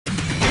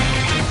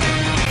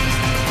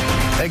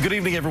Hey, good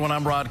evening, everyone.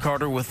 I'm Rod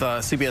Carter with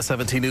CBS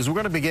 17 News. We're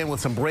going to begin with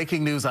some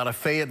breaking news out of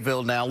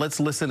Fayetteville now. Let's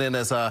listen in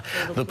as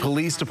the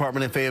police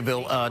department in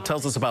Fayetteville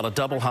tells us about a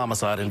double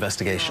homicide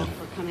investigation.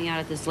 We're coming out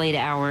at this late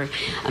hour.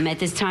 At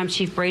this time,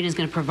 Chief Braden is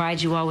going to provide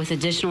you all with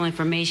additional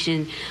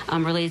information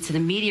related to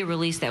the media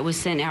release that was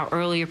sent out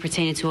earlier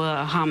pertaining to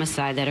a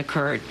homicide that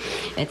occurred.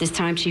 At this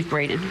time, Chief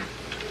Braden.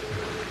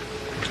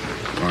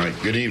 All right,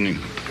 good evening.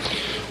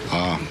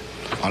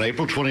 On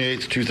April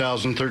 28,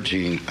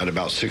 2013, at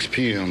about 6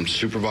 p.m.,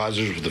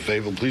 supervisors with the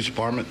Fayetteville Police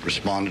Department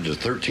responded to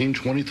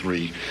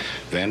 1323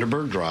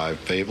 Vanderburg Drive,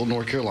 Fayetteville,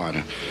 North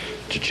Carolina,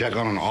 to check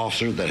on an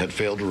officer that had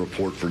failed to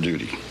report for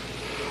duty.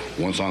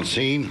 Once on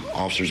scene,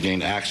 officers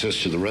gained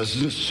access to the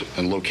residence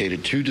and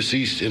located two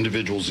deceased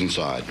individuals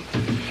inside.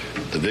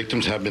 The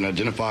victims have been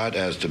identified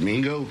as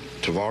Domingo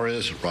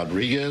Tavares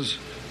Rodriguez,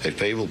 a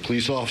Fayetteville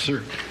police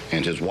officer,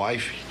 and his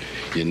wife,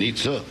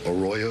 Yanitza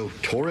Arroyo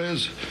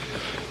Torres.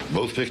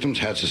 Both victims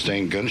had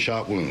sustained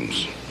gunshot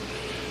wounds.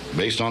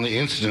 Based on the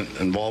incident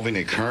involving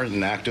a current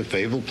and active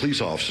Fayetteville police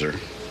officer,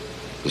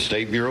 the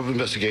State Bureau of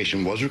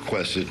Investigation was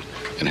requested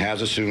and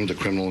has assumed the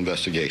criminal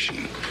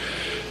investigation.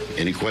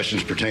 Any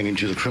questions pertaining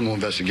to the criminal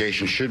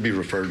investigation should be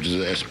referred to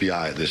the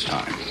SBI at this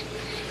time.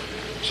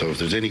 So if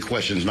there's any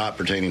questions not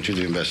pertaining to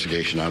the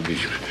investigation, I'd be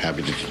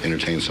happy to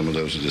entertain some of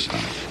those at this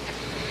time.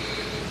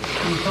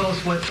 Can you tell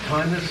us what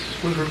time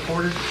this was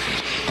reported?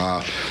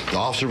 The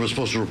officer was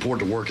supposed to report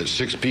to work at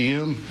 6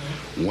 p.m.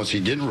 Once he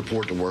didn't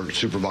report to work,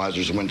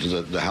 supervisors went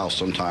to the house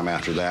sometime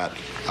after that.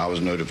 I was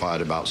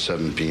notified about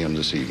 7 p.m.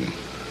 this evening.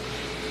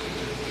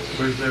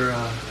 Was there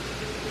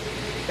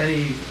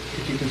any,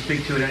 if you can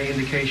speak to it, any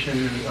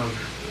indication of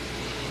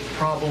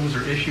problems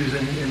or issues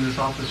in this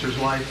officer's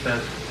life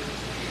that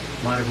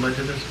might have led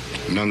to this?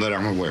 None that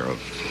I'm aware of.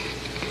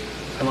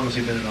 How long has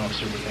he been an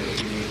officer with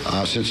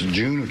Fayetteville? Since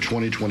June of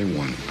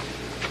 2021.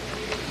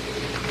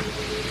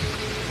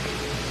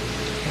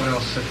 What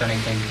else, if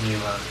anything, can you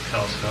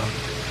tell us about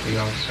the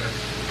officer?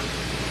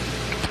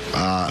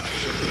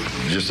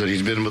 Just that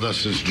he's been with us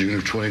since June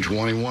of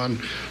 2021.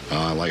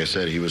 Like I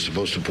said, he was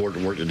supposed to report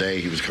to work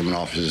today. He was coming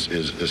off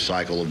his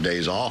cycle of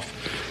days off,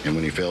 and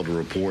when he failed to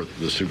report,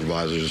 the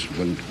supervisors,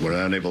 when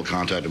unable to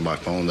contact him by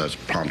phone, that's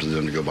prompted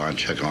them to go by and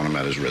check on him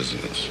at his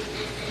residence.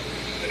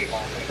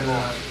 And,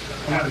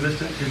 I might have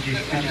missed it. Did you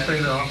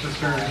say the officer's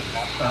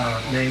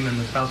name and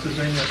the spouse's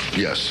name?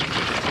 Yes.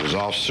 It was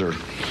Officer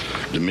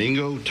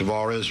Domingo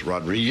Tavares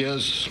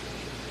Rodriguez,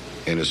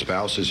 and his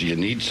spouse is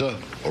Yanitza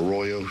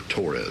Arroyo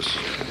Torres.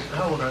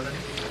 How old are they?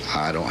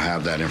 I don't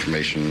have that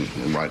information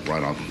right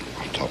on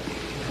top.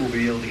 We'll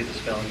be able to get the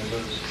spelling of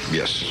those.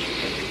 Yes.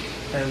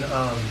 And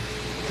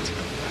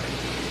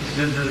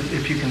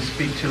if you can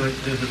speak to it,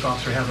 did this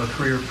officer have a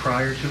career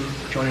prior to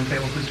joining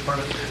Fayetteville Police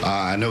Department?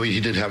 I know he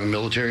did have a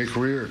military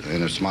career,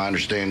 and it's my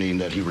understanding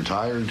that he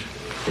retired.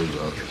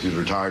 He's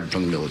retired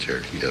from the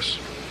military. Yes.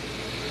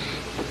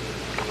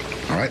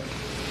 All right.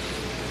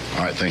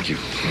 All right, thank you.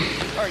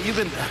 All right, you've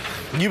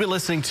been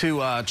listening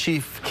to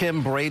Chief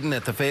Kim Braden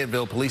at the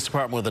Fayetteville Police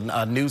Department with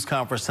a news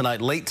conference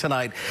tonight, late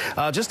tonight.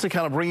 Just to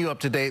kind of bring you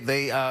up to date,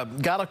 they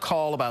got a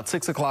call about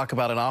 6 o'clock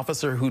about an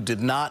officer who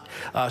did not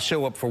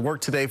show up for work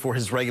today for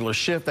his regular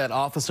shift. That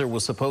officer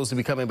was supposed to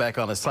be coming back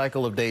on a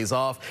cycle of days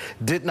off,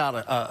 did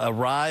not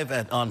arrive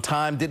on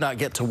time, did not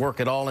get to work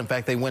at all. In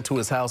fact, they went to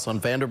his house on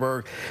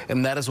Vanderburg,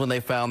 and that is when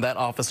they found that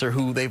officer,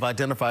 who they've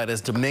identified as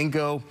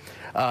Domingo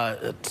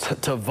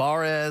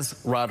Tavares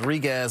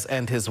Rodriguez,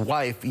 and his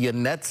wife,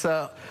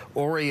 Yanitza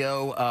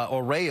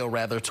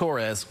Arroyo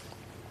Torres.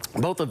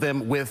 Both of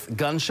them with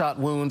gunshot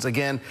wounds.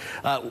 Again,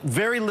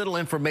 very little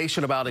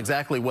information about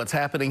exactly what's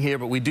happening here,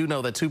 but we do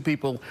know that two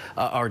people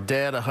are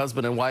dead, a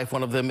husband and wife.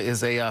 One of them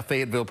is a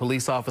Fayetteville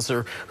police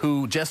officer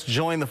who just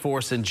joined the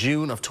force in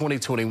June of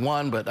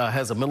 2021, but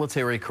has a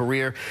military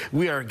career.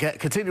 We are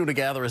continuing to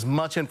gather as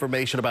much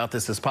information about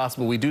this as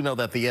possible. We do know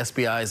that the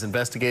SBI is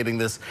investigating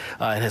this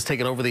and has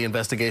taken over the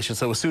investigation.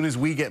 So as soon as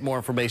we get more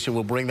information,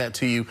 we'll bring that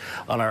to you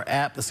on our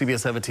app, the CBS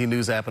 17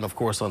 News app, and of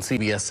course on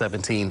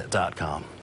CBS17.com.